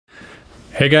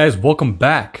Hey guys, welcome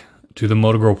back to the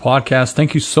Motor Grow Podcast.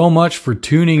 Thank you so much for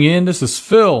tuning in. This is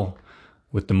Phil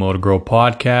with the Motor Grow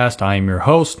Podcast. I am your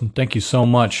host, and thank you so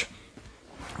much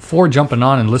for jumping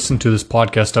on and listening to this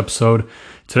podcast episode.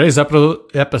 Today's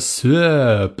episode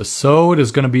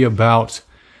is going to be about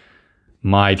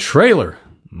my trailer,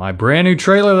 my brand new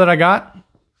trailer that I got.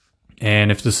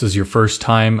 And if this is your first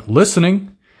time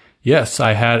listening, yes,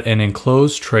 I had an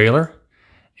enclosed trailer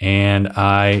and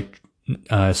I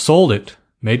sold it,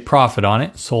 made profit on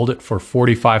it, sold it for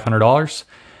 $4,500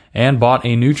 and bought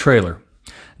a new trailer.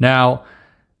 Now,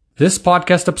 this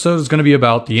podcast episode is going to be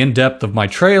about the in-depth of my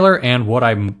trailer and what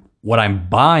I'm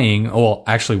buying. Well,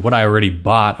 actually what I already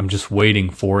bought. I'm just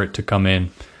waiting for it to come in.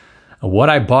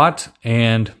 What I bought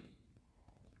and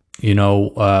how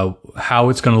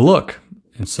it's going to look.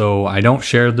 And so I don't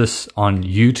share this on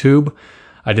YouTube.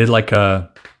 I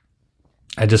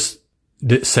just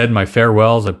said my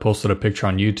farewells. I posted a picture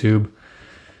on YouTube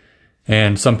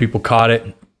and some people caught it.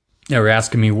 They were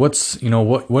asking me, what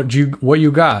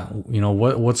you got?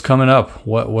 What's coming up?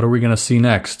 What are we going to see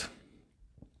next?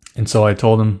 And so I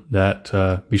told them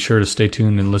that be sure to stay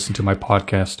tuned and listen to my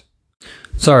podcast.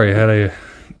 Sorry, I had a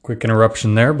quick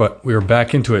interruption there, but we were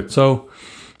back into it. So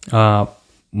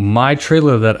my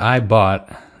trailer that I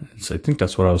bought, I think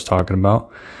that's what I was talking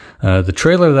about. The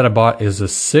trailer that I bought is a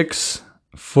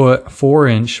 6-foot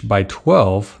 4-inch by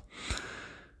 12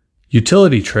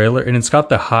 utility trailer, and it's got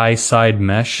the high side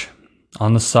mesh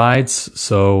on the sides.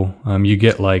 So you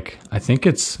get I think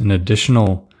it's an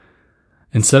additional,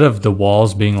 instead of the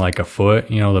walls being like a foot,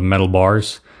 the metal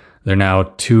bars, they're now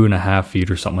 2.5 feet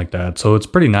or something like that. So it's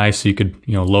pretty nice. So you could,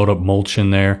 load up mulch in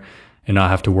there and not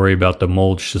have to worry about the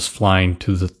mulch just flying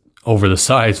over the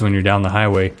sides when you're down the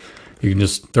highway. You can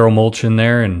just throw mulch in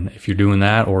there, and if you're doing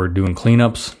that or doing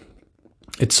cleanups,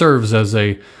 it serves as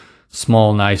a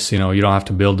small, nice, you don't have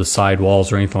to build the side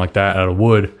walls or anything like that out of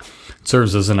wood. It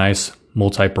serves as a nice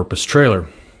multi-purpose trailer.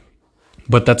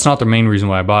 But that's not the main reason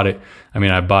why I bought it. I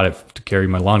mean, I bought it to carry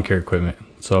my lawn care equipment.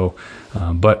 So,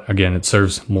 but again, it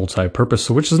serves multi-purpose,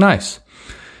 which is nice.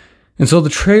 And so the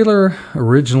trailer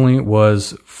originally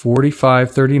was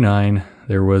 $4,539.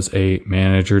 There was a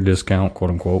manager discount, quote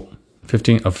unquote,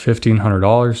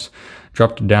 $1,500.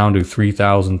 Dropped it down to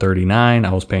 $3,039.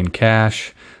 I was paying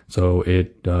cash, so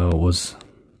it was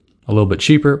a little bit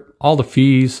cheaper. All the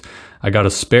fees. I got a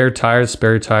spare tire. The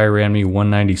spare tire ran me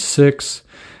 $196,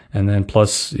 and then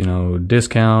plus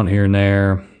discount here and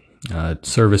there,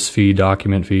 service fee,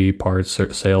 document fee, parts,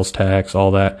 sales tax,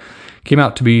 all that came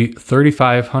out to be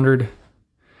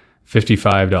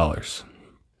 $3,555.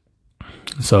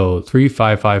 So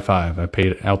 $3,555. I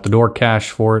paid out the door cash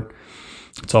for it.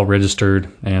 It's all registered,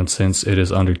 and since it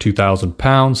is under 2,000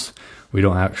 pounds, we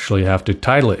don't actually have to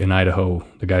title it in Idaho,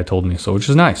 the guy told me, so which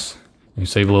is nice. You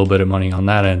save a little bit of money on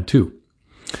that end too.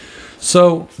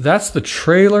 So that's the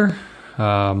trailer.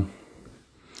 Now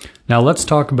let's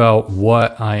talk about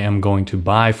what I am going to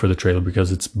buy for the trailer,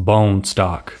 because it's bone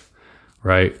stock,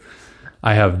 right?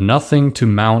 I have nothing to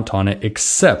mount on it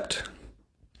except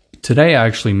today I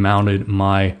actually mounted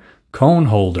my cone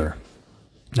holder.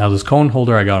 Now this cone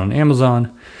holder I got on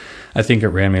Amazon. I think it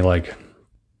ran me like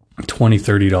 $20,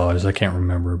 $30. I can't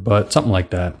remember, but something like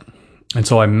that. And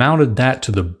so I mounted that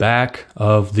to the back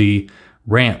of the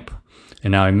ramp.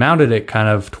 And now I mounted it kind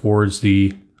of towards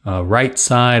the right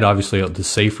side, obviously the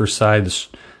safer side,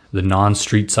 the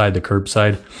non-street side, the curb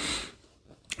side.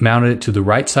 Mounted it to the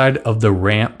right side of the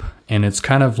ramp, and it's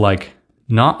kind of like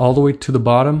not all the way to the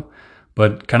bottom,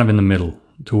 but kind of in the middle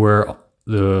to where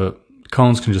the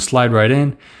cones can just slide right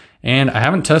in. And I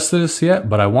haven't tested this yet,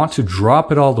 but I want to drop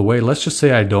it all the way. Let's just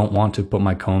say I don't want to put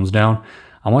my cones down.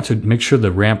 I want to make sure the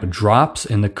ramp drops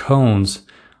and the cones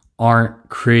aren't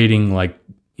creating the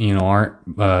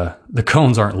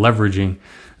cones aren't leveraging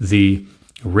the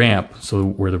ramp, so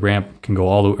where the ramp can go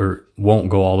won't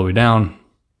go all the way down.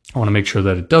 I want to make sure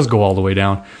that it does go all the way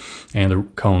down and the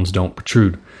cones don't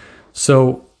protrude.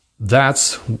 So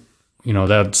that's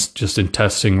just in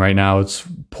testing right now. It's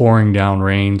pouring down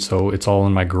rain, so it's all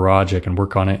in my garage. I can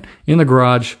work on it in the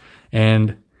garage,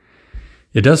 and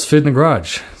it does fit in the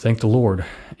garage, thank the Lord.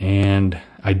 And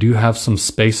I do have some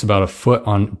space, about a foot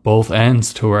on both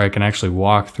ends, to where I can actually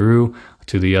walk through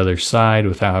to the other side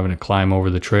without having to climb over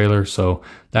the trailer. So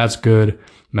that's good.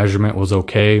 Measurement was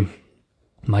okay.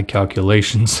 My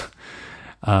calculations.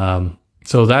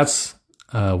 So that's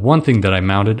one thing that I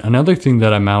mounted. Another thing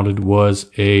that I mounted was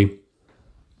a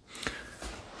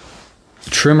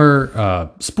trimmer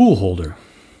spool holder,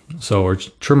 or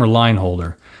trimmer line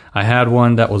holder. I had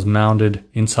one that was mounted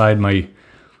inside my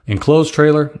enclosed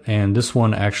trailer, and this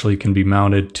one actually can be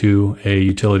mounted to a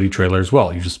utility trailer as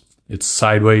well. You just It's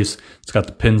sideways. It's got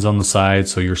the pins on the side,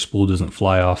 so your spool doesn't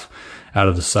fly off out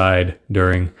of the side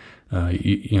during,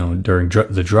 during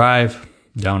the drive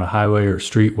down a highway or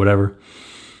street, whatever.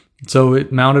 So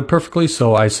it mounted perfectly.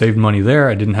 So I saved money there.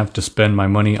 I didn't have to spend my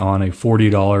money on a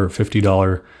 $40 or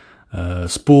 $50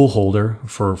 spool holder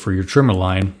for your trimmer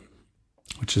line,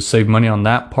 which is save money on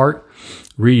that part.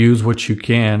 Reuse what you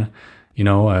can.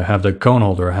 I have the cone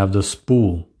holder. I have the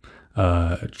spool,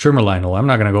 trimmer line holder. I'm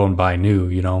not going to go and buy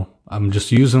new, I'm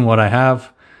just using what I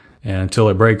have and until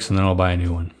it breaks, and then I'll buy a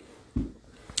new one.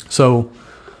 So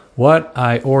what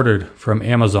I ordered from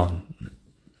Amazon,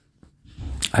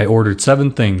 I ordered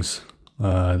 7 things.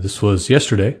 This was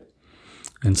yesterday.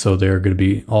 And so they're going to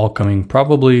be all coming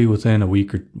probably within a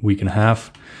week or week and a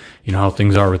half. You know how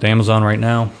things are with Amazon right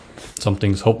now. Some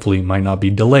things hopefully might not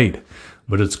be delayed,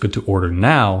 but it's good to order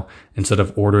now instead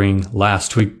of ordering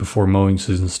last week before mowing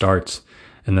season starts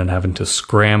and then having to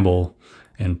scramble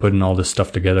and putting all this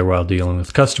stuff together while dealing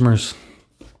with customers.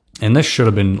 And this should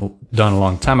have been done a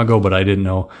long time ago, but I didn't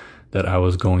know that I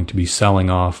was going to be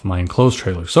selling off my enclosed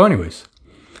trailer. So anyways,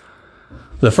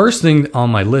 the first thing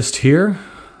on my list here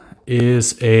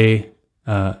is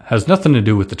has nothing to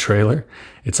do with the trailer.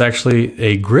 It's actually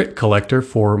a grit collector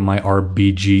for my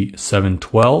RBG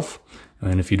 712.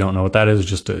 And if you don't know what that is,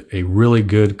 just a really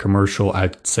good commercial,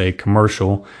 I'd say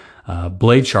commercial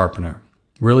blade sharpener.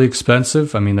 Really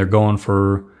expensive. I mean, they're going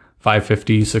for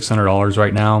 $550, $600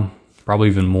 right now, probably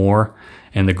even more.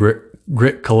 And the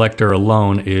grit collector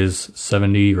alone is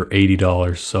 $70 or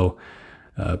 $80. So,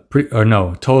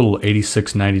 total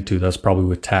 $86.92. That's probably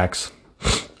with tax.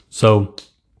 So,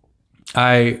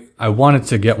 I wanted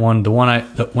to get one. When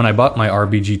I bought my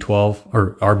RBG 12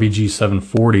 or RBG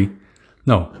 740,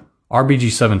 no,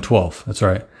 RBG 712. That's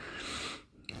right.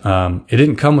 It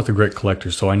didn't come with a grit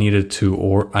collector, so I needed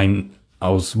to, I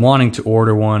was wanting to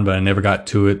order one, but I never got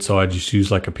to it. So I just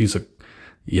used like a piece of,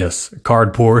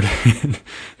 cardboard. It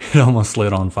almost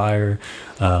lit on fire.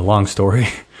 Long story.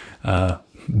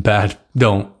 Bad.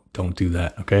 Don't do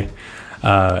that. Okay.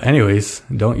 Anyways,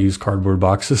 don't use cardboard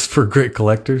boxes for grit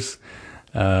collectors.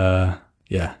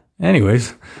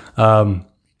 Anyways, second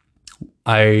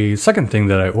thing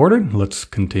that I ordered, let's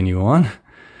continue on,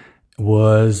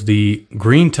 was the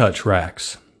Green Touch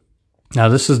racks. Now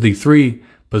this is the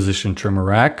 3-position trimmer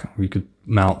rack where you could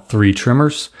mount 3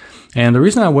 trimmers. And the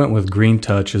reason I went with Green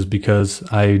Touch is because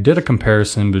I did a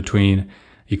comparison between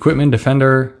Equipment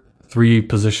Defender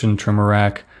 3-position trimmer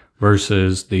rack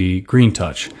versus the Green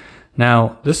Touch.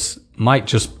 Now, this might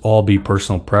just all be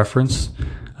personal preference.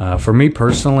 For me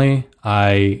personally,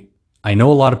 I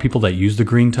know a lot of people that use the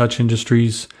Green Touch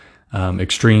Industries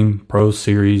Extreme Pro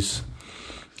Series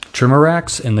trimmer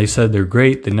racks, and they said they're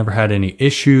great. They never had any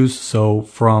issues. So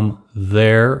from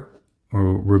their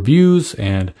reviews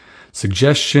and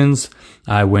suggestions,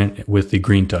 I went with the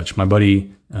Green Touch. My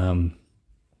buddy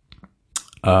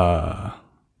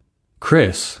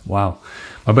Chris, my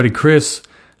buddy Chris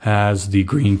has the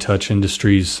Green Touch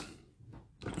Industries.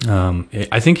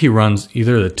 I think he runs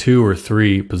either the 2 or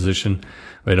 3 position,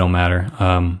 but it don't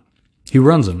matter. He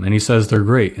runs them and he says they're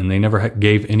great and they never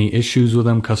gave any issues with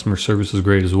them. Customer service is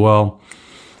great as well.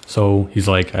 So he's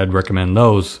like, I'd recommend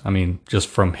those. I mean, just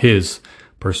from his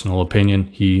personal opinion,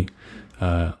 he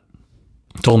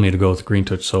told me to go with Green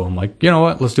Touch. So I'm like, you know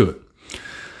what? Let's do it.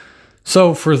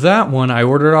 So for that one, I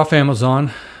ordered it off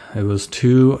Amazon. It was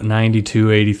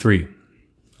 $292.83.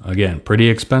 Again, pretty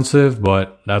expensive,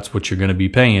 but that's what you're going to be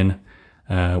paying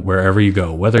wherever you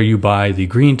go. Whether you buy the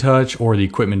Green Touch or the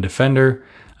Equipment Defender,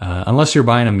 unless you're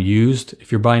buying them used.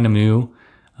 If you're buying them new,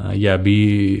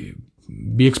 be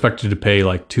expected to pay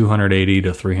like $280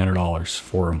 to $300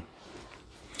 for them.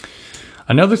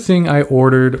 Another thing I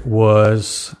ordered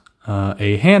was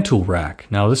a hand tool rack.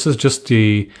 Now this is just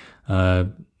the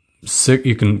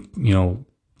you can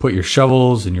put your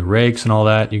shovels and your rakes and all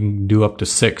that. You can do up to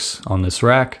 6 on this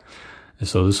rack. And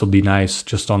so this will be nice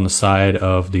just on the side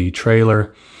of the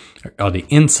trailer, or the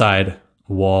inside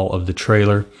wall of the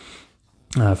trailer,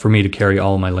 for me to carry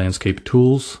all of my landscape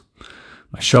tools,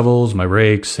 my shovels, my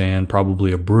rakes, and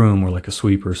probably a broom or like a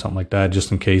sweeper or something like that,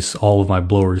 just in case all of my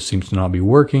blowers seems to not be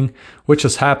working, which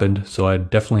has happened. So I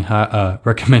definitely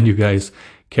recommend you guys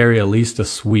carry at least a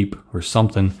sweep or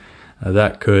something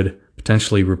that could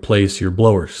potentially replace your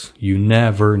blowers. You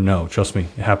never know. Trust me,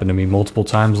 it happened to me multiple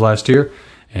times last year,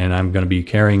 and I'm going to be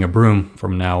carrying a broom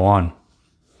from now on.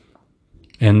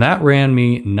 And that ran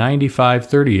me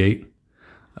 $95.38.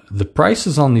 The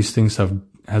prices on these things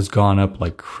has gone up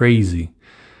like crazy.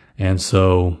 And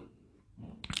so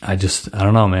I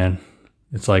don't know, man.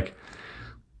 It's like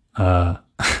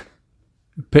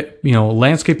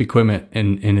landscape equipment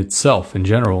in itself, in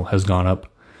general, has gone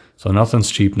up. So nothing's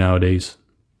cheap nowadays.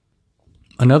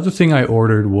 Another thing I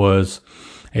ordered was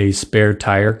a spare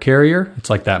tire carrier. It's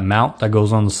like that mount that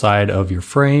goes on the side of your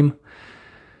frame,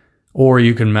 or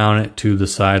you can mount it to the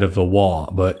side of the wall,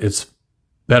 but it's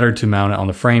better to mount it on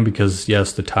the frame because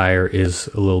yes, the tire is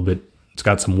it's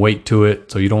got some weight to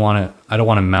it. So I don't want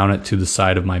to mount it to the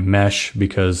side of my mesh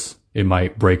because it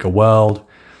might break a weld.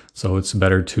 So it's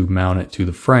better to mount it to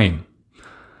the frame.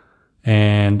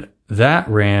 And that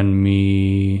ran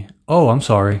me,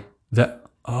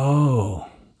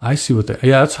 I see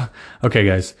that's okay,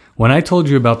 guys. When I told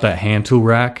you about that hand tool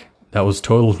rack that was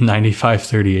total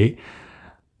 $95.38,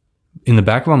 in the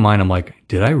back of my mind, I'm like,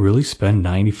 did I really spend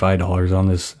 $95 on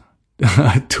this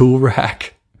tool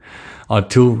rack, a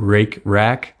tool rake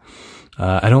rack?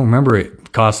 I don't remember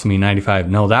it costing me $95.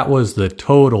 No, that was the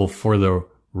total for the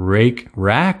rake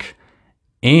rack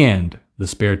and the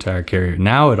spare tire carrier.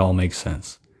 Now it all makes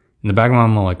sense. In the back of my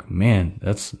mind, I'm like, man,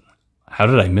 how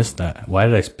did I miss that? Why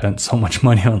did I spend so much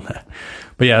money on that?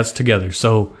 But yeah, it's together.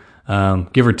 So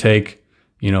give or take,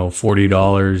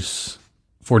 $40,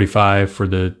 $45 for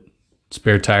the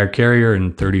spare tire carrier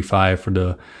and $35 for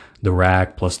the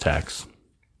rack plus tax.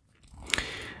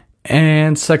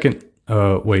 And second,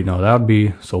 that would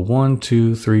be, so 1,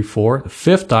 2, 3, 4. The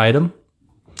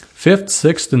fifth,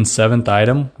 sixth, and seventh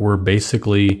item were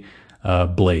basically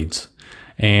blades.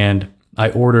 And I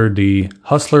ordered the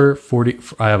Hustler 40.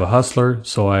 I have a Hustler,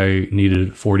 so I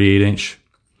needed 48-inch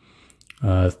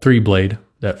 3-blade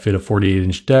that fit a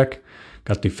 48-inch deck.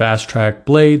 Got the Fast Track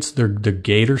blades. They're the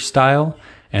Gator style.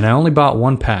 And I only bought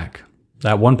one pack.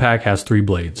 That one pack has 3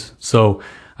 blades. So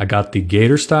I got the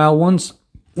Gator style ones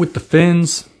with the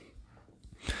fins.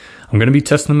 I'm going to be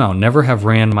testing them out. Never have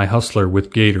ran my Hustler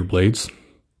with Gator blades.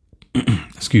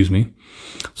 Excuse me.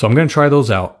 So I'm going to try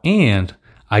those out. And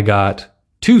I got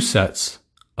 2 sets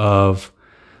of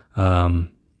the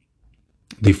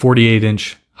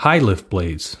 48-inch high lift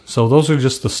blades. So those are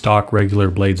just the stock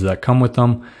regular blades that come with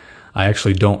them. I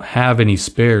actually don't have any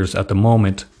spares at the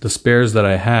moment. The spares that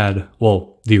I had,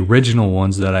 the original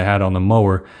ones that I had on the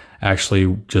mower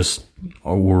actually just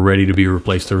were ready to be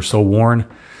replaced. They were so worn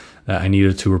that I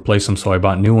needed to replace them. So I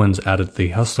bought new ones at the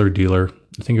Hustler dealer.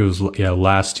 I think it was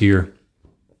last year.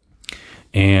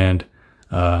 And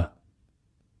I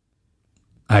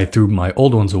threw my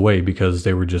old ones away because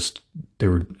they were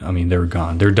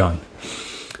gone. They're done.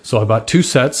 So I bought 2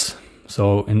 sets.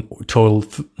 So in total,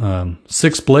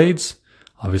 6 blades.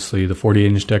 Obviously, the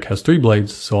 48-inch deck has 3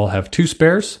 blades, so I'll have 2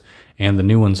 spares, and the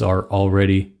new ones are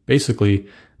already basically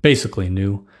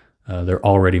new. They're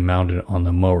already mounted on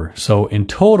the mower. So in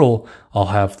total, I'll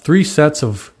have 3 sets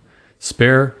of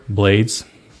spare blades,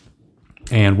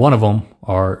 and 2 of them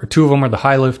are the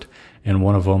high lift, and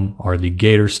 1 of them are the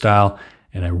Gator style.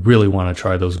 And I really want to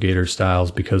try those Gator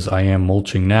styles because I am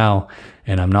mulching now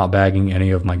and I'm not bagging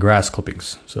any of my grass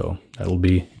clippings. So that'll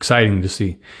be exciting to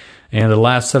see. And the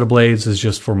last set of blades is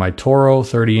just for my Toro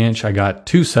 30-inch. I got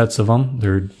 2 sets of them.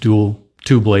 They're dual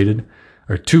 2-bladed,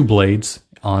 or 2 blades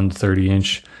on the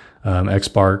 30-inch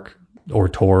X-Bark or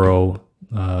Toro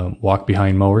walk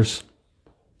behind mowers.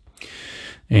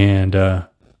 And I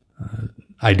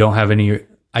don't have any.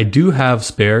 I do have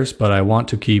spares, but I want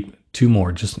to keep 2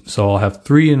 more, just so I'll have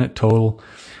 3 in it total.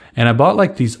 And I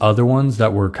bought these other ones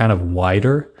that were kind of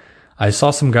wider. I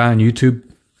saw some guy on YouTube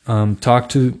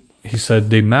he said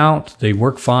they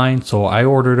work fine, so I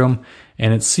ordered them.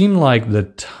 And it seemed like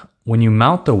when you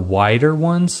mount the wider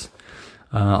ones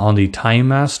on the Time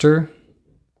Master,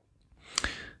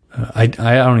 I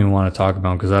don't even want to talk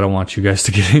about them because I don't want you guys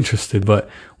to get interested. But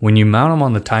when you mount them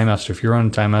on the Time Master, if you're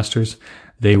on Time Masters,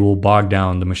 they will bog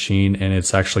down the machine, and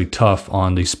it's actually tough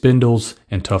on the spindles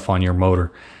and tough on your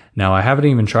motor. Now, I haven't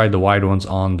even tried the wide ones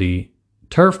on the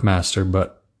Turf Master,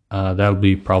 but that'll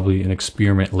be probably an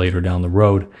experiment later down the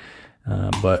road.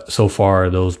 But so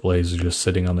far, those blades are just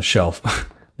sitting on the shelf.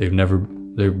 They've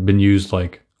been used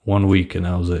 1 week, and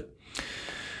that was it.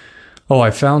 Oh, I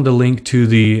found the link to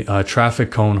the traffic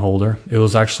cone holder. It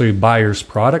was actually Buyers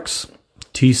Products.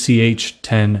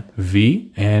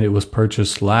 TCH10V, and it was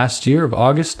purchased last year of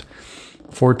August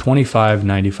for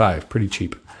 $25.95. Pretty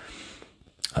cheap.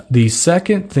 The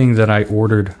second thing that I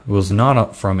ordered was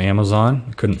not from Amazon.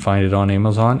 I couldn't find it on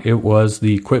Amazon. It was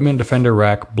the Equipment Defender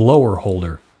Rack blower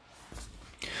holder.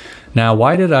 Now,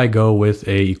 why did I go with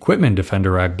a Equipment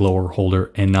Defender Rack blower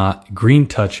holder and not Green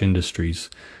Touch Industries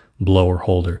blower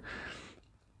holder?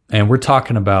 And we're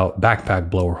talking about backpack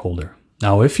blower holder.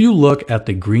 Now, if you look at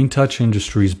the Green Touch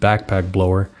Industries backpack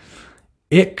blower,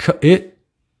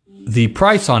 the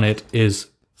price on it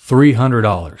is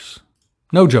 $300.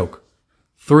 No joke.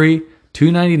 3,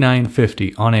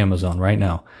 $299.50 on Amazon right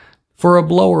now for a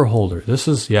blower holder. This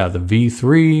is, yeah, the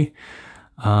V3,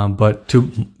 but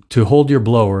to hold your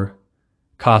blower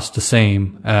costs the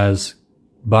same as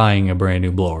buying a brand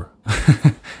new blower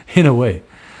in a way.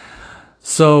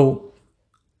 So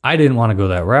I didn't want to go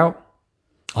that route.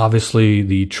 Obviously,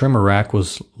 the trimmer rack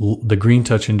the Green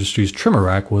Touch Industries trimmer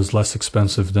rack was less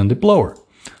expensive than the blower.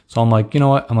 So I'm like, you know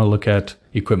what? I'm going to look at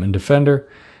Equipment Defender.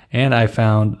 And I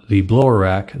found the blower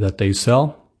rack that they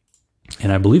sell.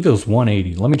 And I believe it was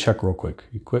 $180. Let me check real quick.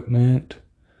 Equipment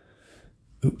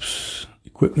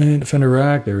Defender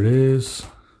rack. There it is.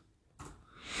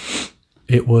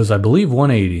 It was, I believe,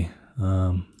 $180.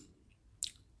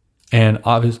 And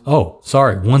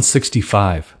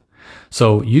 $165.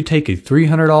 So you take a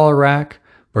 $300 rack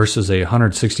versus a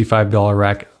 $165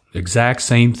 rack, exact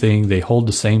same thing. They hold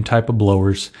the same type of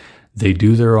blowers. They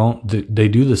do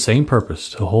the same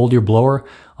purpose, to hold your blower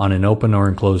on an open or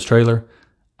enclosed trailer.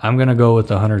 I'm going to go with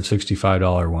the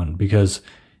 $165 one because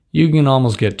you can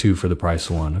almost get two for the price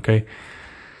of one, okay?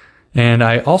 And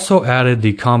I also added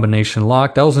the combination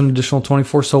lock. That was an additional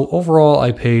 $24. So overall,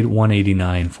 I paid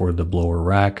 $189 for the blower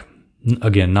rack.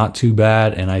 Again, not too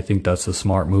bad, and I think that's a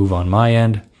smart move on my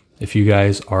end. If you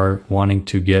guys are wanting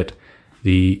to get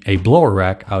a blower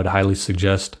rack, I would highly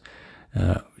suggest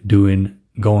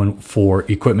going for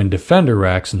Equipment Defender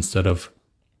racks instead of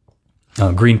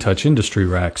Green Touch Industry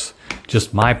racks.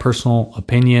 Just my personal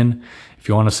opinion. If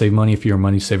you want to save money, if you're a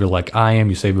money saver like I am,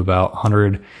 you save about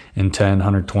 $110,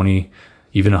 $120,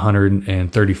 even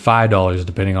 $135,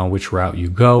 depending on which route you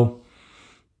go.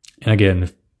 And again,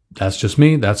 if that's just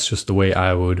me. That's just the way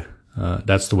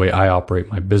that's the way I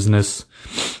operate my business.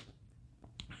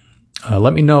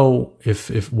 Let me know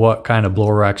if what kind of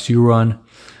blower racks you run.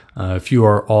 If you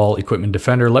are all Equipment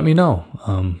Defender, let me know.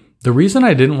 The reason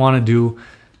I didn't want to do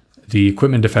the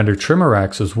Equipment Defender trimmer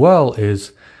racks as well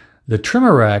is the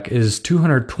trimmer rack is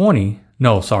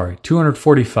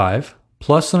 $245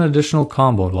 plus an additional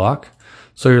combo lock.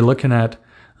 So you're looking at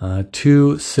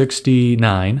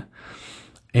 $269,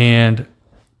 and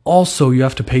also you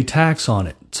have to pay tax on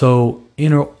it. So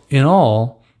in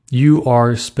all, you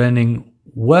are spending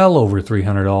well over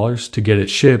 $300 to get it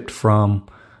shipped from,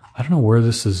 I don't know where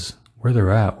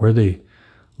they're at, where they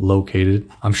located.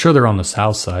 I'm sure they're on the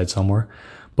south side somewhere,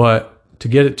 but to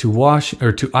get it to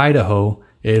Idaho,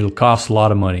 it'll cost a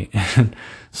lot of money.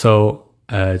 So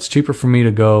it's cheaper for me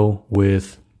to go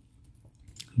with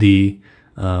the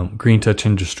Green Touch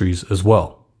Industries as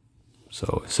well.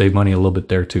 So save money a little bit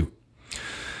there too.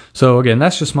 So again,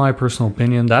 that's just my personal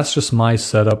opinion. That's just my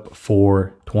setup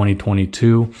for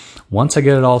 2022. Once I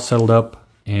get it all settled up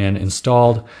and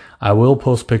installed, I will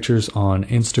post pictures on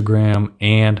Instagram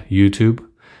and YouTube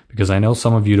because I know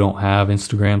some of you don't have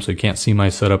Instagram, so you can't see my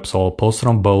setup. So I'll post it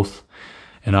on both.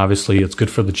 And obviously it's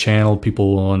good for the channel.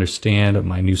 People will understand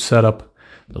my new setup.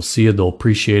 They'll see it. They'll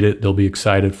appreciate it. They'll be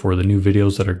excited for the new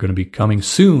videos that are going to be coming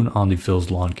soon on the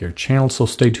Phil's Lawn Care channel. So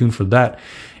stay tuned for that.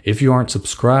 If you aren't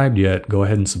subscribed yet, go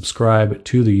ahead and subscribe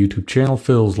to the YouTube channel,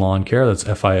 Phil's Lawn Care. That's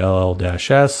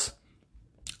FILL-S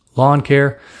Lawn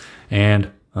Care.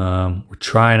 And we're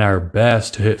trying our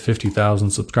best to hit 50,000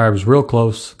 subscribers, real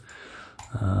close.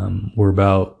 We're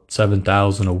about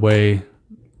 7,000 away.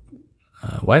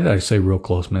 Why did I say real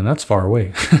close, man? That's far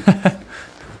away.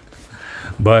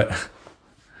 But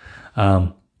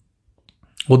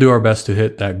we'll do our best to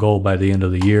hit that goal by the end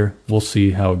of the year. We'll see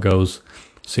how it goes,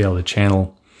 see how the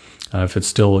channel, if it's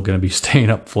still going to be staying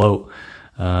afloat.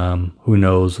 Who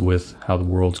knows with how the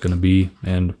world's going to be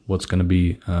and what's going to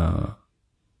be,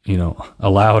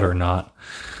 allowed or not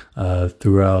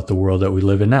throughout the world that we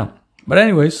live in now. But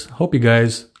anyways, hope you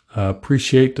guys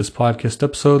appreciate this podcast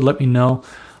episode. Let me know.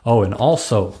 Oh, and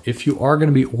also, if you are going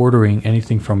to be ordering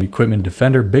anything from Equipment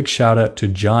Defender, big shout out to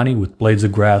Johnny with Blades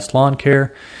of Grass Lawn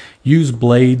Care. Use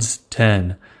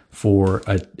Blades10 for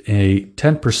a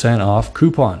 10% off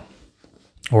coupon,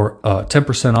 or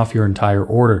 10% off your entire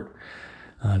order.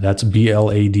 That's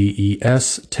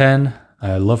BLADES 10.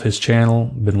 I love his channel.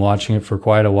 Been watching it for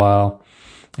quite a while,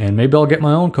 and maybe I'll get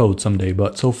my own code someday.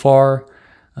 But so far,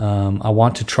 I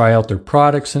want to try out their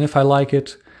products, and if I like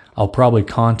it, I'll probably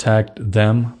contact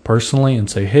them personally and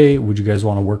say, hey, would you guys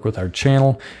want to work with our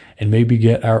channel and maybe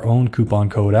get our own coupon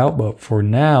code out? But for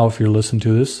now, if you're listening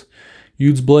to this,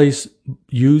 use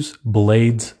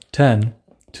Blades10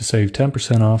 to save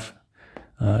 10% off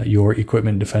your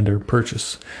Equipment Defender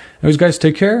purchase. Anyways, guys,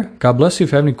 take care. God bless you.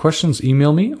 If you have any questions,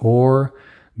 email me or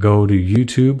go to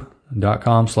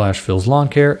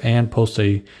youtube.com/philslawn and post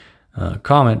a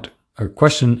comment or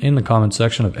question in the comment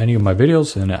section of any of my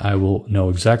videos, and I will know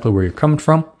exactly where you're coming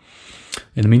from.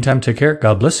 In the meantime, take care.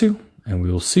 God bless you, and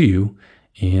we will see you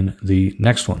in the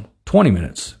next one. 20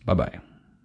 minutes. Bye-bye.